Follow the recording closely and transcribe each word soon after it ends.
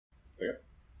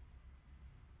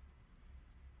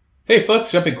Hey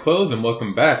folks, jumping clothes and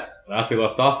welcome back. Last we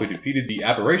left off, we defeated the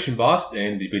Aberration boss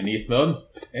in the Beneath mode,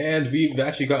 and we've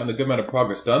actually gotten a good amount of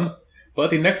progress done. But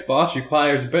the next boss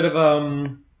requires a bit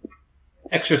of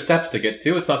extra steps to get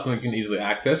to. It's not something you can easily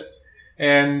access,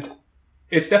 and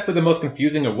it's definitely the most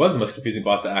confusing, or was the most confusing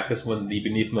boss to access when the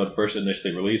Beneath mode first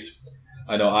initially released.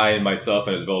 I know I and myself,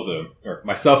 and as well as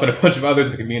myself and a bunch of others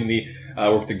in the community,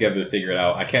 worked together to figure it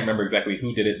out. I can't remember exactly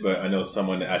who did it, but I know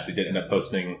someone actually did end up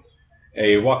posting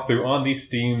a walkthrough on the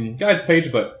Steam guides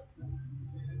page, but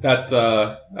that's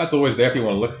always there if you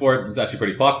want to look for it. It's actually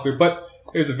pretty popular, but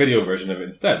here's a video version of it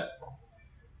instead.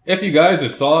 If you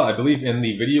guys saw, I believe in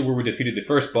the video where we defeated the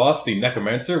first boss, the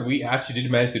Necromancer, we actually did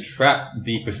manage to trap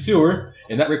the Pursuer,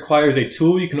 and that requires a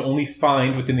tool you can only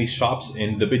find within these shops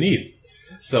in the Beneath.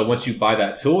 So once you buy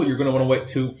that tool, you're going to want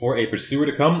to wait for a Pursuer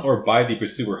to come, or buy the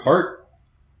Pursuer heart,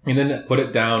 and then put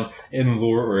it down in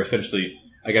lure, or essentially,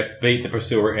 I guess, bait the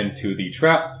Pursuer into the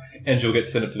trap, and you'll get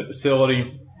sent up to the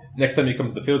facility. Next time you come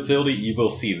to the facility, you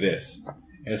will see this.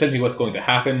 And essentially what's going to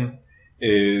happen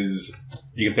is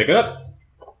you can pick it up.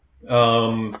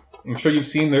 I'm sure you've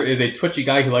seen there is a twitchy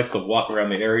guy who likes to walk around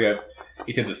the area.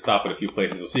 He tends to stop at a few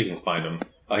places, so you can find him.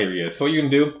 Oh, here he is. So what you're going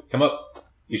to do, come up.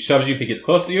 He shoves you if he gets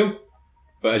close to you.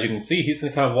 But as you can see, he's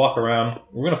going to kind of walk around.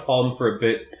 We're going to follow him for a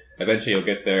bit. Eventually he'll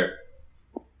get there.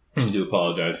 I do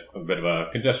apologize. A bit of a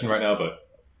congestion right now, but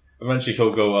eventually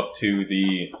he'll go up to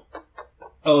the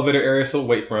elevator area, so we'll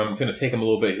wait for him. It's going to take him a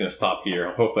little bit. He's going to stop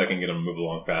here. Hopefully I can get him to move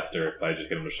along faster if I just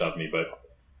get him to shove me. But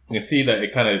you can see that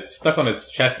it kind of stuck on his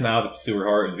chest now, the Pursuer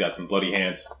heart, and he's got some bloody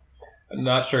hands. I'm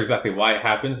not sure exactly why it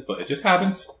happens, but it just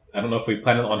happens. I don't know if we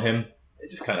planned it on him.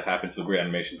 It just kind of happens. It's a weird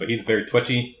animation, but he's very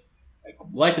twitchy. I'd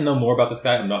like to know more about this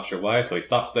guy. I'm not sure why, so he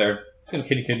stops there. He's going to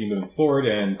continue moving forward,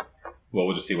 and, well,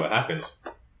 we'll just see what happens.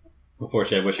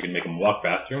 Unfortunately, I wish I could make him walk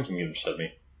faster. I'm just going to get him to shove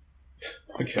me.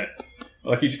 Okay.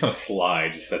 Like you just kind of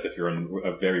slide, just as if you're on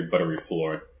a very buttery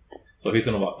floor. So he's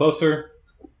going to walk closer.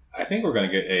 I think we're going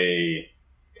to get a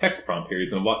text prompt here. He's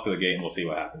going to walk to the gate and we'll see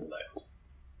what happens next.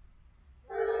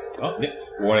 Oh, yeah.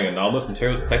 Warning, anomalous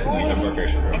materials detected in the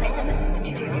embarkation room.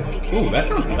 Ooh,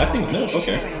 that seems new.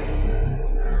 Okay.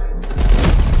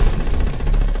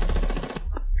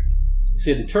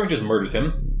 See, the turret just murders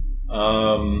him.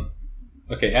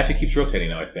 Okay, it actually keeps rotating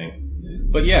now, I think.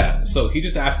 But yeah, so he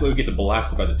just absolutely gets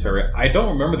blasted by the turret. I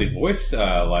don't remember the voice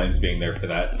lines being there for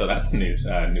that, so that's the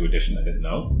new addition I didn't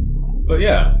know. But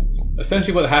yeah,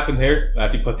 essentially what happened here,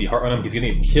 after you put the heart on him, he's going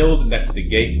to get killed next to the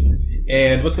gate.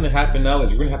 And what's going to happen now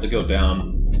is we're going to have to go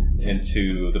down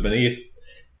into the Beneath.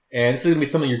 And this is going to be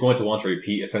something you're going to want to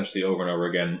repeat essentially over and over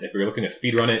again. If you're looking to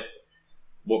speedrun it,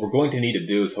 what we're going to need to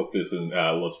do is, hope this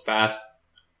loads fast,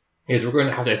 is we're going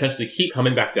to have to essentially keep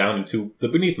coming back down into the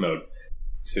Beneath mode.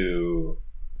 2,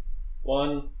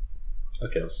 1.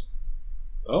 Okay, let's...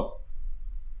 Oh.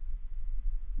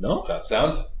 No, that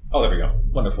sound. Oh, there we go.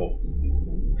 Wonderful.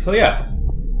 So yeah,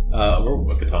 we're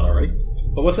with Katana, right?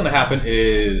 But what's going to happen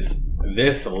is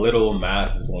this little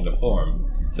mass is going to form.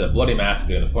 So a bloody mass is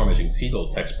going to form, as you can see, the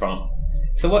little text prompt.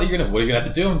 So what are you going to have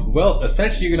to do? Well,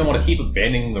 essentially you're going to want to keep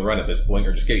abandoning the run at this point,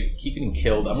 or just keep getting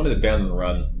killed. I'm going to abandon the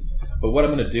run. But what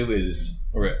I'm going to do is,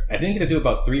 I think I'm going to do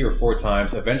about 3 or 4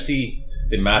 times. Eventually,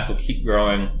 the mass will keep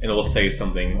growing, and it will say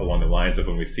something along the lines of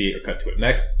when we see it or cut to it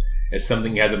next, as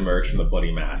something has emerged from the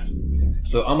bloody mass.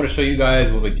 So I'm going to show you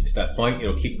guys when we get to that point.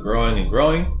 It'll keep growing and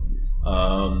growing.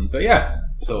 But yeah,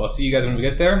 so I'll see you guys when we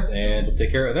get there, and we'll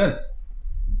take care of it then.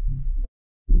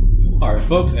 Alright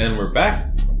folks, and we're back.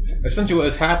 Essentially what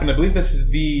has happened, I believe this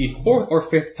is the 4th or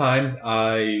 5th time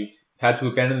I've had to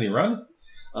abandon the run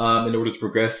in order to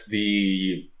progress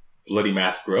the bloody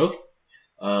mass growth.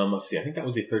 Let's see, I think that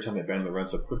was the 3rd time I abandoned the run,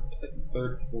 so put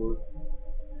 3rd, 4th.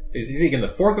 It's again the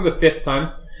 4th or the 5th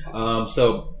time.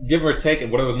 So give or take,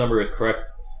 and whatever number is correct,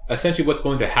 essentially what's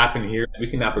going to happen here, we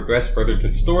can now progress further into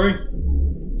the story,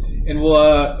 and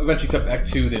we'll eventually cut back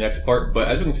to the next part. But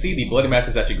as you can see, the bloody mass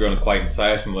has actually grown quite in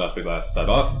size from the last we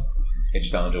started off. Each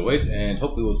challenge awaits, and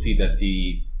hopefully we'll see that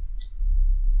the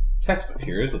text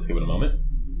appears. Let's give it a moment.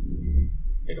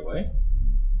 Fade away.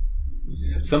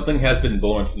 Something has been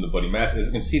born from the bloody mass. As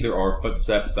you can see, there are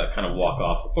footsteps that kind of walk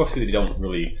off. Unfortunately, they don't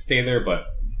really stay there, but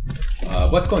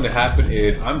what's going to happen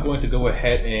is I'm going to go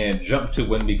ahead and jump to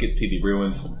when we get to the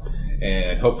ruins,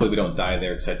 and hopefully we don't die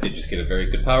there, because I did just get a very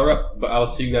good power-up. But I'll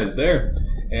see you guys there,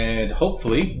 and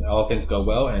hopefully all things go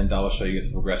well, and I will show you guys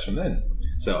the progression then.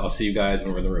 So I'll see you guys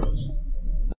when we're in the ruins.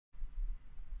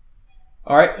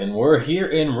 Alright, and we're here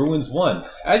in Ruins 1.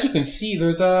 As you can see,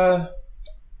 there's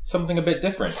something a bit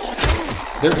different.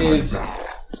 There is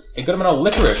a good amount of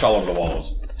licorice all over the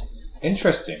walls.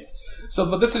 Interesting. So,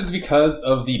 but this is because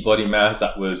of the bloody mass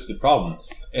that was the problem.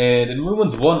 And in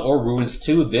Ruins 1 or Ruins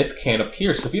 2, this can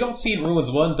appear. So if you don't see it in Ruins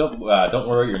 1, don't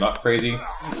worry, you're not crazy.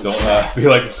 Don't be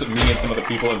like me and some other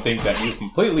people and think that you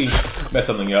completely messed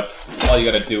something up. All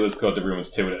you gotta do is go to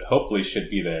Ruins 2 and it hopefully should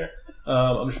be there.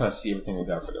 I'm just trying to see everything we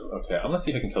got for them. Okay, I'm gonna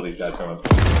see if I can kill these guys from them.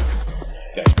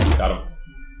 Okay, got them.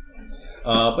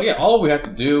 But yeah, all we have to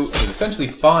do is essentially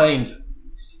find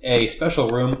a special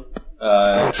room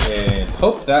and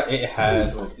hope that it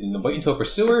has, or wait until a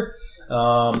pursuer.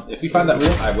 If we find that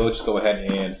room, I will just go ahead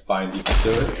and find the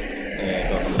pursuer and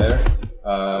go from there.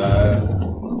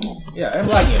 Yeah, I'm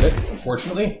lagging a bit,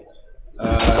 unfortunately.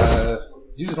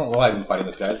 Usually don't lag when fighting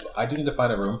this guy, but I do need to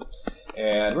find a room.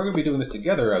 And we're going to be doing this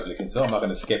together, as we can tell. I'm not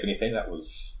going to skip anything. That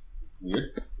was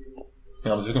weird.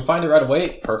 If we can find it right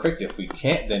away, perfect. If we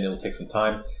can't, then it'll take some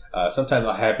time. Sometimes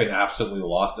I have been absolutely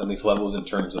lost on these levels in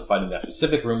terms of finding that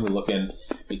specific room we look in,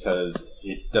 because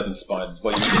it doesn't spawn.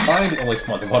 What you can find, it only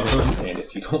spawns in one room, and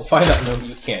if you don't find that room,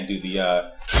 you can't do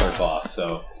the third boss.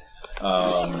 So,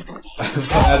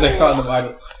 as I found the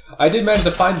Bible, I did manage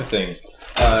to find the thing.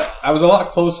 I was a lot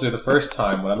closer the first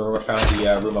time when I remember I found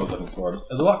the room I was looking for. It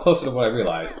was a lot closer to what I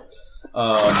realized.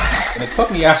 And it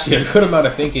took me actually a good amount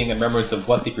of thinking and remembrance of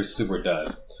what the pursuer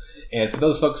does. And for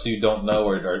those folks who don't know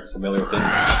or aren't familiar with it,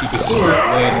 the pursuer,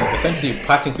 when essentially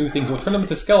passing through things, will turn them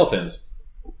into skeletons.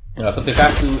 So if they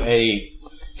pass through a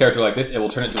character like this, it will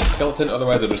turn it into a skeleton.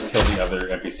 Otherwise, it'll just kill the other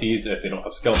NPCs if they don't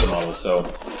have skeleton models. So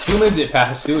humans, it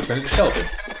passes through, it turns into skeleton.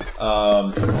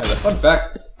 As a fun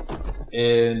fact, that's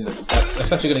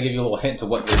essentially going to give you a little hint to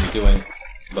what we're going to be doing.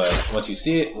 But once you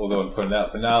see it, we'll go and put it out.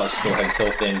 For now, let's go ahead and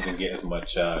kill things and get as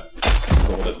much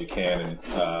gold as we can. And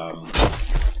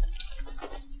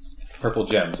purple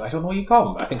gems. I don't know what you call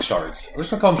them. I think shards. We're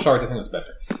just going to call them shards. I think that's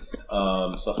better.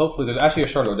 So hopefully, there's actually a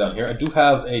shard door down here. I do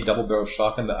have a double-barreled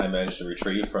shotgun that I managed to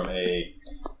retrieve from a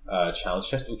challenge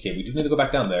chest. Okay, we do need to go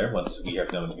back down there once we are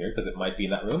down here, because it might be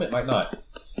in that room. It might not.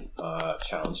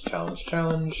 Challenge.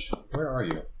 Where are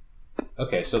you?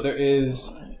 Okay, so there is...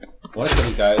 I want to kill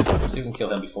these guys. Let's see if we can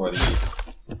kill him before the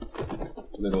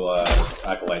little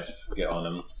acolytes get on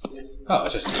him. Oh,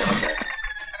 it's just a okay.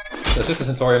 So it's just a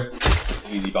Centaurian.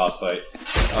 Easy boss fight.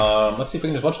 Let's see if we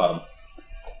can just one-shot him.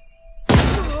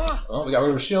 Oh, we got rid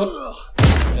of his shield.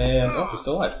 And, oh, he's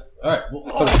still alive. Alright,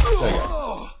 there you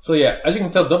go. So yeah, as you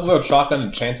can tell, double-barreled shotgun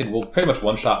enchanted will pretty much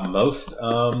one-shot most.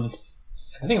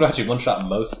 I think it'll actually one-shot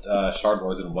most shard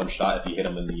lords in one shot if you hit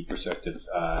them in the perspective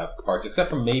parts, except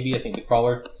for maybe, I think, the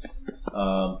crawler.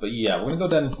 But yeah, we're going to go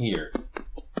down here.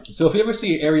 So if you ever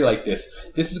see an area like this,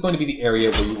 this is going to be the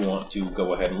area where you want to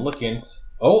go ahead and look in.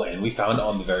 Oh, and we found it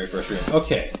on the very first room.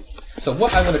 Okay, so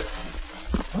what I'm going to...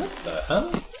 What the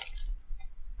hell?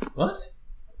 What?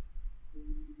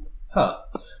 Huh.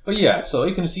 But yeah, so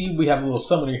you can see we have a little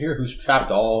summoner here who's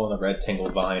trapped all in the red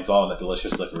tangled vines, all in the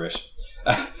delicious licorice.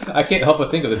 I can't help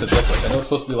but think of this as licorice. I know it's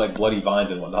supposed to be like bloody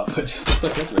vines and whatnot, but it just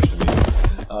looks like licorice to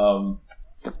me.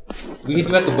 We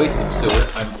do have to wait to the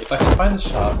pursuer. If I can find the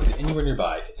shop, is it anywhere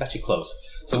nearby? It's actually close.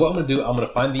 So what I'm going to do, I'm going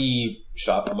to find the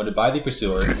shop, I'm going to buy the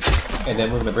pursuer, and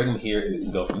then we're going to bring him here and we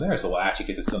can go from there. So we'll actually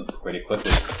get this done pretty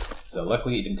quickly. So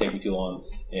luckily it didn't take me too long.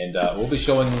 And we'll be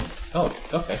showing... Oh,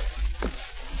 okay.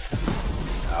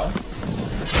 Ow.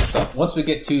 So once we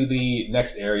get to the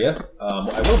next area,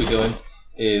 what I will be doing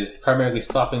is primarily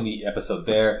stopping the episode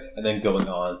there and then going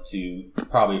on to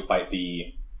probably fight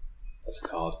the... What's it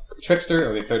called? The Trickster,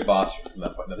 or the third boss from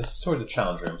that point. Now this is towards the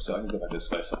challenge room, so I can go back this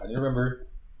way. So I need to remember...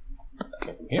 I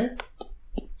came from here.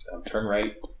 Turn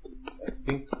right. I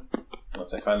think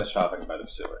once I find the shop, I can buy the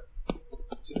pursuer.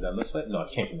 Is it down this way? No, I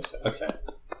came from this way. Okay.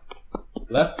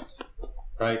 Left.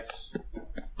 Right.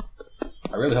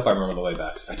 I really hope I remember the way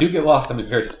back. So if I do get lost, I'm going to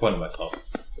be very disappointed in myself.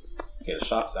 Okay, the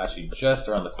shop's actually just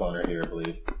around the corner here, I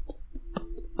believe.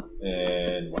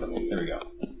 And wonderful. There we go.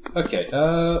 Okay,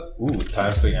 ooh,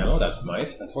 ×3 ammo, that's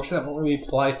nice. Unfortunately, that won't really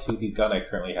apply to the gun I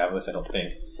currently have, at least I don't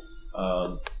think.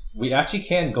 We actually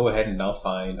can go ahead and now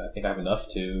find, I think I have enough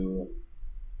to...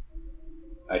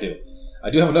 I do. I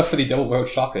do have enough for the double-barreled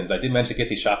shotguns. I did manage to get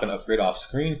the shotgun upgrade off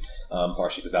screen,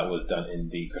 partially because that was done in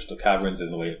the Crystal Caverns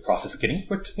and the way the process of getting it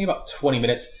took me about 20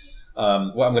 minutes. What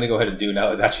I'm going to go ahead and do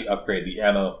now is actually upgrade the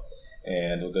ammo,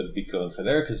 and we're going to be going for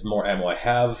there, because the more ammo I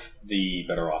have, the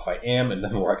better off I am, and the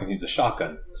more I can use the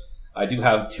shotgun. I do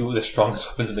have two of the strongest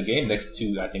weapons in the game. Next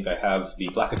to, I think I have the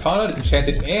Black Katana,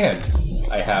 Enchanted, and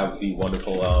I have the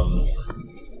wonderful, oh,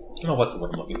 what's the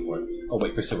word I'm looking for? Oh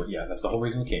wait, Pursuer. Yeah, that's the whole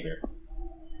reason we came here.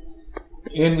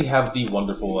 And we have the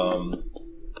wonderful,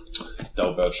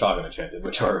 double-barreled shotgun Enchanted,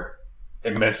 which are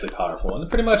immensely powerful. And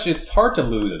pretty much, it's hard to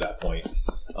lose at that point.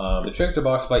 The Trickster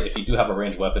box fight, if you do have a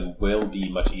ranged weapon, will be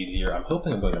much easier. I'm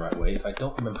hoping I'm going the right way. If I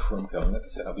don't remember where I'm going, like I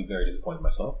said, I'll be very disappointed in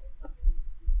myself.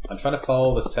 I'm trying to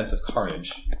follow the sense of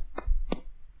carnage.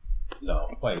 No,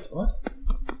 wait, what?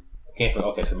 I can't.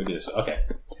 Okay, so maybe this. Okay,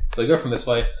 so I go from this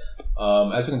way.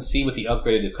 As you can see with the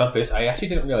upgraded compass, I actually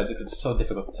didn't realize it's so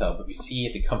difficult to tell, but if you see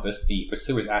at the compass, the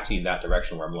pursuer is actually in that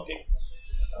direction where I'm looking.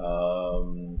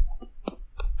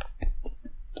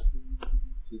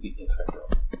 This is the incorrect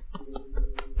road.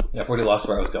 Yeah, I've already lost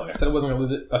where I was going. I said I wasn't going to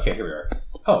lose it. Okay, here we are.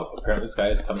 Oh, apparently this guy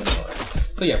is coming in.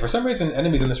 So yeah, for some reason,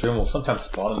 enemies in this room will sometimes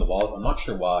spawn in the walls. I'm not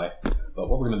sure why, but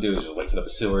what we're going to do is just wait for the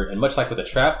pursuer. And much like with the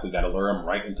trap, we got to lure him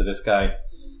right into this guy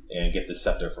and get the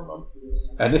scepter from him.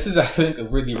 And this is, I think, the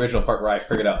original part where I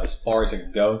figured out as far as I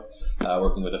could go,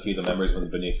 working with a few of the members when the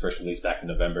Beneath first released back in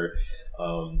November.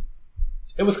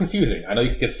 It was confusing. I know you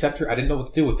could get the scepter. I didn't know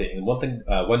what to do with it. And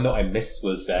one note I missed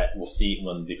was that we'll see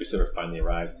when the pursuer finally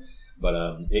arrives. But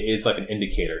it is like an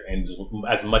indicator, and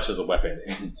as much as a weapon.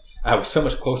 And I was so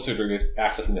much closer to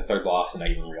accessing the third boss than I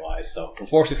even realized. So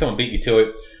unfortunately, someone beat me to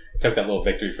it. It took that little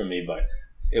victory from me, but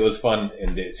it was fun,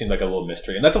 and it seemed like a little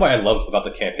mystery. And that's what I love about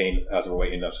the campaign as we're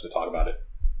waiting to talk about it.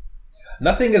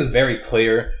 Nothing is very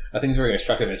clear. Nothing's very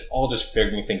instructive. It's all just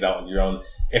figuring things out on your own.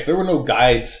 If there were no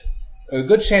guides, a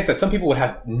good chance that some people would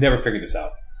have never figured this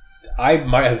out. I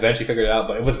might have eventually figured it out,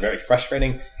 but it was very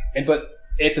frustrating. But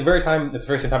at the very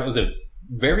same time, it was a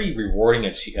very rewarding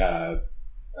achievement,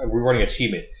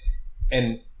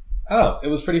 and it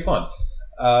was pretty fun.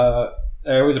 I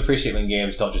always appreciate when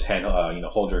games don't just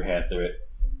hold your hand through it.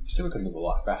 So we could move a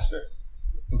lot faster.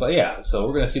 But yeah, so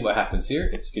we're gonna see what happens here.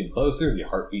 It's getting closer. The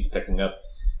heartbeat's picking up,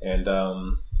 and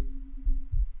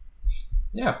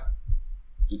yeah.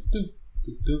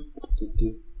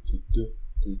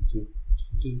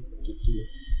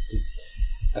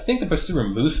 I think the pursuer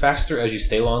moves faster as you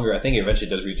stay longer. I think it eventually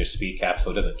does reach a speed cap,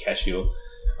 so it doesn't catch you.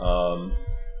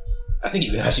 I think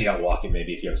you can actually outwalk it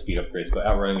maybe if you have speed upgrades, but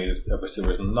outrunning a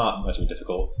pursuer is not much of a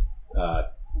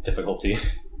difficulty.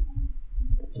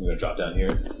 I'm going to drop down here.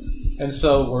 And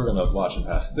so we're going to watch him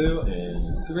pass through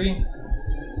in 3,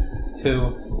 2,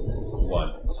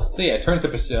 1. So yeah, it turns the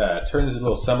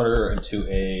little summoner into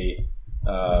a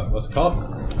what's it called?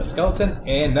 A skeleton.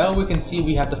 And now we can see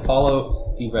we have to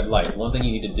follow the red light. One thing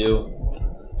you need to do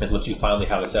is once you finally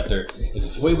have a scepter, is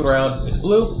if you wave it around, it's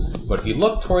blue, but if you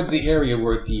look towards the area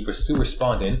where the pursuer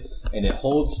spawned in, and it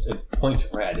points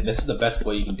red, and this is the best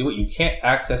way you can do it. You can't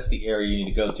access the area you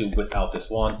need to go to without this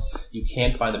wand. You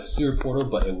can find the pursuer portal,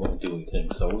 but it won't do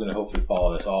anything. So we're going to hopefully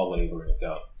follow this all the way we're going to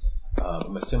go.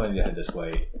 I'm assuming I need to head this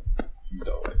way.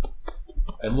 Go away.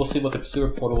 And we'll see what the pursuer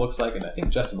portal looks like in I think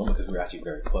just a moment, because we're actually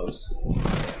very close.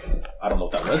 I don't know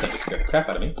what that was, that just scared the crap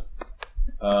out of me.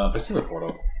 Pursuer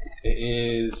portal. It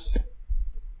is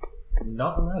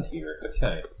not around here.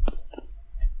 Okay.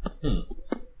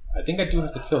 I think I do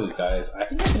have to kill these guys. I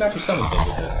think I can actually summon things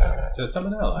with this. Does it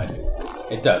summon an ally?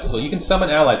 It does. So you can summon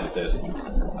allies with this.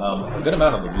 A good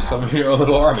amount of them. You summon your own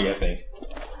little army, I think.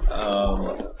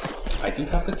 I do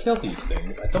have to kill these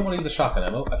things. I don't want to use the shotgun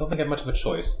ammo. I don't think I have much of a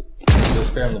choice. I'll do as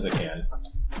sparingly as I can.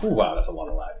 Ooh, wow, that's a lot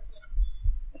of lag.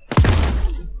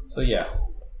 So yeah.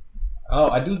 Oh,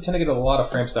 I do tend to get a lot of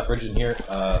frame suffrage in here.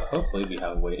 Hopefully we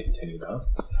have a way to continue though.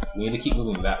 We need to keep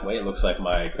moving that way. It looks like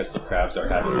my crystal crabs are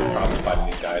having a problem fighting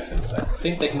these guys, since I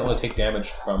think they can only take damage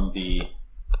from the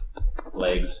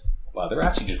legs. Wow, they're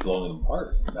actually just blowing them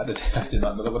apart. That is, I did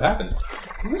not know that would happen.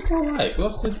 Who's still alive? Who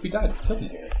else needs to be killed in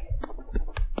here?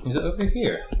 Is it over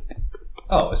here?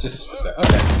 Oh, it's just this guy.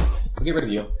 Okay, we'll get rid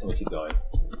of you, and we'll keep going.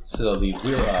 So the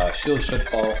real shield should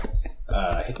fall.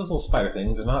 I hate those little spider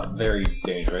things. They're not very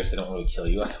dangerous. They don't really kill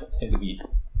you. I don't think it'd be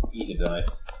easy to die.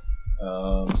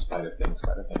 Spider thing.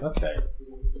 Okay.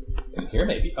 In here,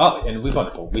 maybe. Oh, and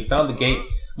wonderful. We found the gate.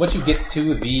 Once you get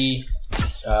to the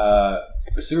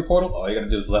pursuer portal, all you gotta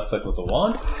do is left click with the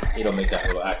wand. It'll make that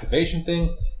little activation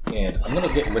thing. And I'm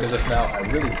gonna get rid of this now. I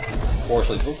really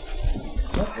fortunately.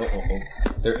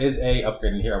 There is a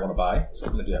upgrade in here I want to buy, so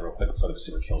I'm gonna do that real quick before the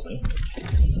pursuer kills me.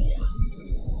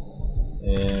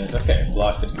 And okay,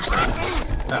 block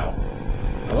 50%. Ow.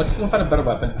 Unless you can find a better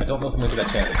weapon, I don't know if I'm gonna get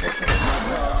that chance, unfortunately.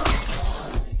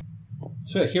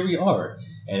 So here we are,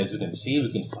 and as we can see, we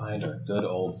can find our good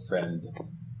old friend,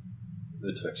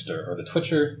 the Trickster, or the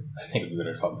Twitcher. I think we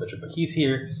better call him Twitcher, but he's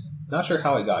here. Not sure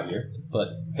how he got here, but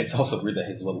it's also weird that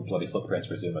his little bloody footprints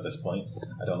resume at this point.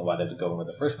 I don't know why they had to go in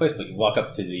the first place, but you walk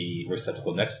up to the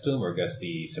receptacle next to him, or I guess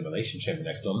the simulation chamber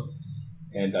next to him,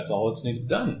 and that's all that needs to be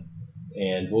done.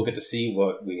 And we'll get to see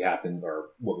what we happen, or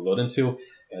what we load into,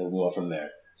 and we'll move on from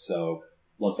there. So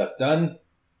once that's done,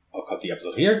 I'll cut the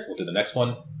episode here. We'll do the next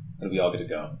one, and we all get to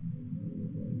go.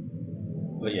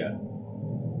 But yeah.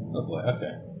 Oh boy,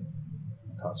 okay.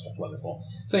 Construct, wonderful.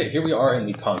 So yeah, here we are in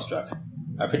the construct.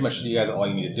 I pretty much showed you guys all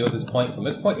you need to do at this point. From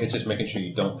this point, it's just making sure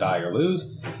you don't die or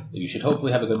lose. You should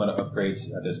hopefully have a good amount of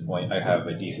upgrades at this point. I have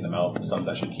a decent amount, some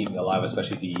that should keep me alive,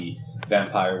 especially the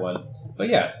vampire one. But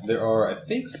yeah, there are, I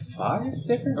think, 4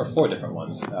 different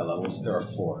ones, levels. There are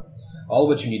 4. All of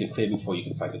which you need to clear before you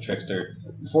can fight the Trickster.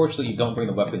 Unfortunately, you don't bring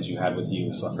the weapons you had with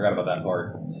you, so I forgot about that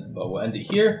part. But we'll end it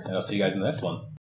here, and I'll see you guys in the next one.